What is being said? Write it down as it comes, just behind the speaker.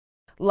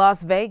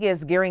Las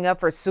Vegas gearing up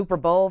for Super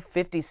Bowl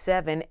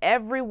 57.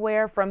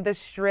 Everywhere from the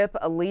Strip,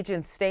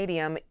 Allegiant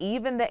Stadium,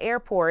 even the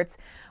airports,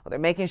 well, they're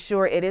making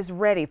sure it is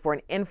ready for an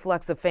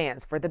influx of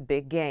fans for the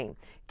big game.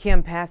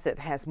 Kim Passeth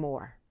has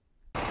more.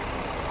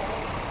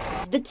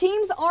 The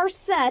teams are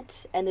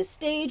set and the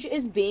stage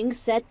is being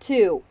set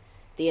too.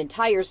 The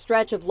entire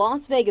stretch of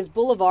Las Vegas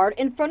Boulevard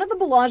in front of the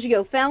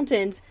Bellagio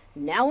fountains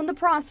now in the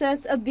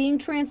process of being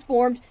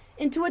transformed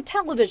into a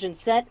television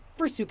set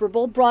for Super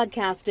Bowl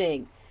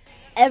broadcasting.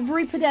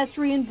 Every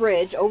pedestrian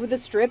bridge over the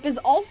Strip is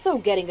also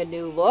getting a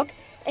new look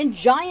and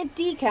giant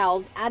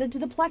decals added to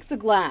the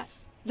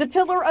plexiglass. The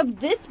pillar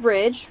of this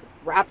bridge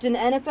wrapped in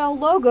NFL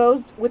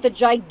logos with a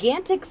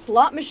gigantic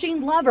slot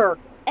machine lever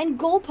and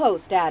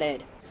goalpost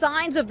added.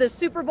 Signs of the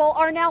Super Bowl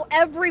are now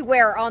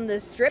everywhere on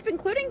this Strip,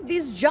 including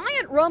these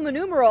giant Roman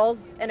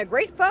numerals and a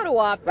great photo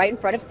op right in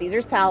front of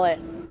Caesar's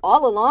Palace.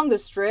 All along the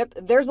Strip,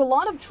 there's a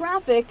lot of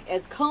traffic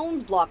as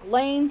cones block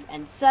lanes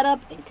and setup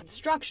and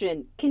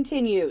construction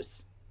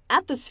continues.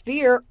 At the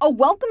Sphere, a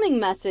welcoming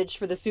message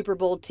for the Super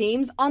Bowl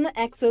teams on the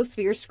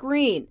Exosphere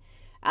screen.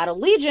 At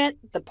Allegiant,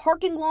 the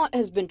parking lot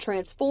has been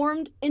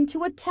transformed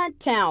into a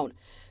tent town.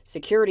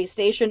 Security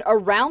stationed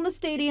around the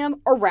stadium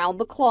around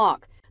the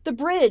clock. The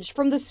bridge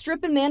from the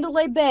Strip in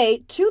Mandalay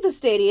Bay to the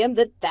stadium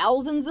that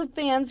thousands of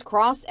fans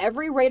cross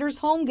every Raiders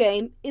home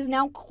game is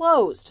now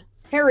closed.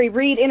 Harry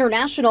Reid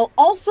International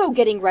also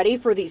getting ready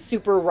for the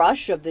super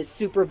rush of this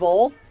Super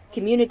Bowl,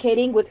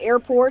 communicating with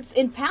airports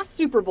in past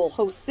Super Bowl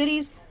host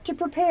cities to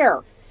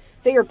prepare.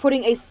 They are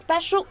putting a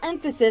special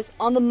emphasis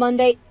on the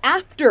Monday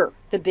after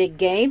the big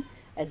game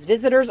as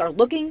visitors are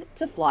looking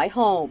to fly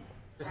home.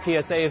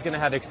 TSA is going to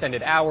have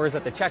extended hours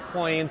at the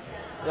checkpoints.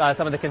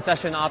 Some of the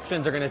concession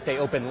options are going to stay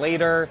open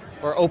later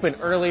or open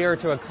earlier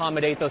to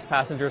accommodate those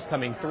passengers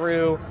coming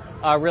through.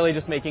 Really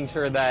just making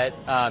sure that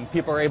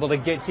people are able to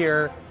get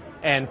here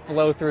and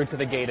flow through to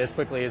the gate as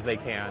quickly as they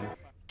can.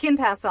 Kim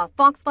Passeth,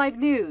 Fox 5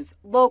 News,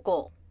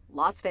 local,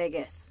 Las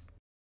Vegas.